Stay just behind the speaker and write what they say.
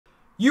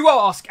You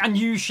ask and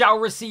you shall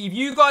receive.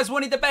 You guys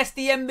wanted the best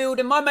DM build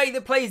and my mate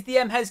that plays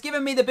DM has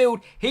given me the build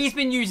he's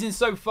been using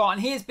so far,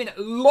 and he has been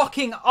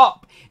locking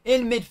up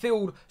in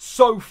midfield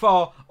so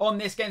far on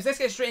this game. So let's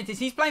get straight into this.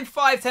 He's playing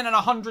 5'10 and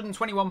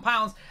 121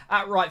 pounds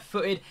at right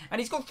footed, and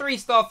he's got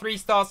 3-star,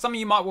 3-star. Some of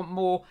you might want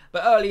more,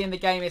 but early in the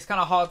game it's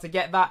kind of hard to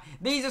get that.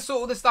 These are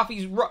sort of the stuff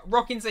he's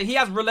rocking. So he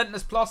has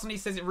Relentless Plus, and he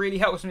says it really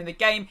helps him in the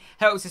game,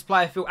 helps his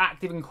player feel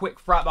active and quick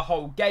throughout the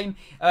whole game.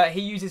 He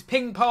uses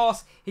ping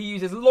pass, he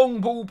uses long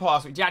ball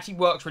pass, which actually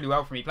works really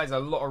well for me. He plays a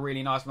lot of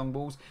really nice long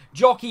balls.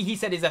 Jockey, he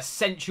said, is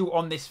essential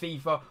on this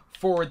FIFA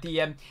for a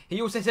DM. He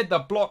also said the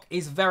block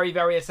is very,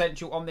 very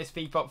essential on this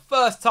FIFA.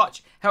 First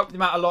touch helped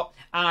him out a lot,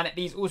 and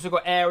he's also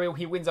got aerial.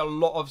 He wins a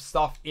lot of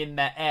stuff in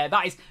the air.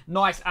 That is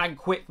nice and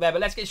quick there, but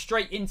let's get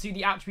straight into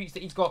the attributes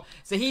that he's got.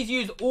 So he's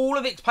used all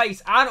of its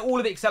pace and all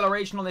of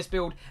acceleration on this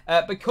build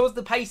because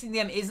the pace in the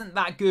DM isn't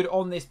that good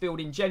on this build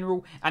in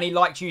general, and he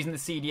likes using the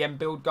CDM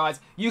build, guys.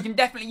 You can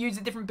definitely use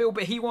a different build,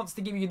 but he wants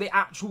to give you the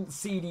actual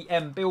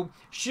CDM build.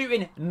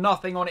 Shooting,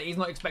 nothing on it. He's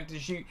not expected to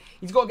shoot.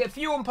 He's got to get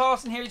few on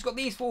passing here. He's got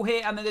these 4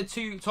 here, and then the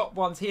 2 top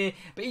ones here,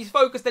 but he's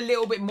focused a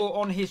little bit more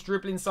on his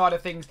dribbling side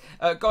of things,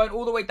 going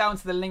all the way down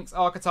to the links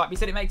archetype. He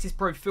said it makes his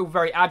pro feel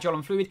very agile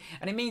and fluid,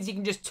 and it means he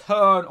can just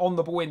turn on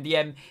the ball in the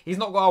end. He's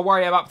not got to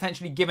worry about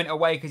potentially giving it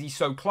away because he's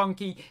so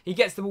clunky. He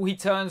gets the ball, he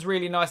turns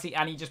really nicely,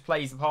 and he just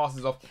plays the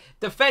passes off.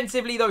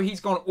 Defensively, though, he's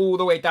gone all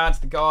the way down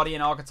to the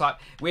Guardian archetype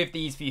with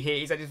these few here.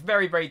 He said it's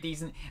very, very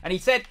decent, and he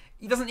said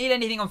he doesn't need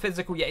anything on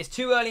physical yet. It's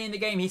too early in the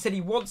game. He said he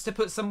wants to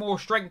put some more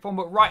strength on,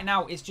 but right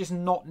now it's just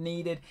not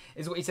needed,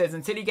 is what he says.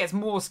 Until he gets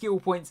more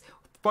skill points,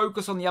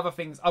 focus on the other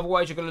things.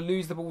 Otherwise, you're going to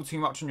lose the ball too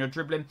much on your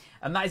dribbling.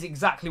 And that is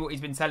exactly what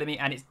he's been telling me,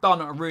 and it's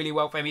done really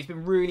well for him. He's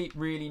been really,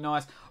 really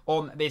nice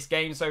on this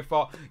game so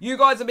far. You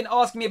guys have been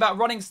asking me about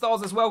running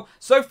styles as well.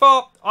 So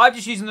far, I'm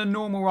just using the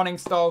normal running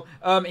style.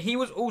 He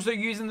was also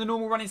using the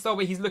normal running style,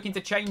 but he's looking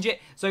to change it.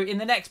 So in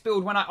the next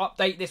build, when I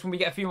update this, when we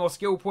get a few more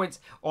skill points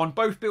on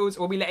both builds,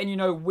 we'll be letting you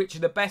know which are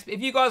the best. But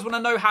if you guys want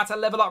to know how to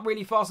level up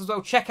really fast as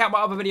well, check out my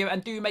other video,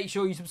 and do make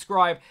sure you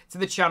subscribe to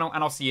the channel,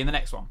 and I'll see you in the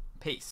next one. Peace.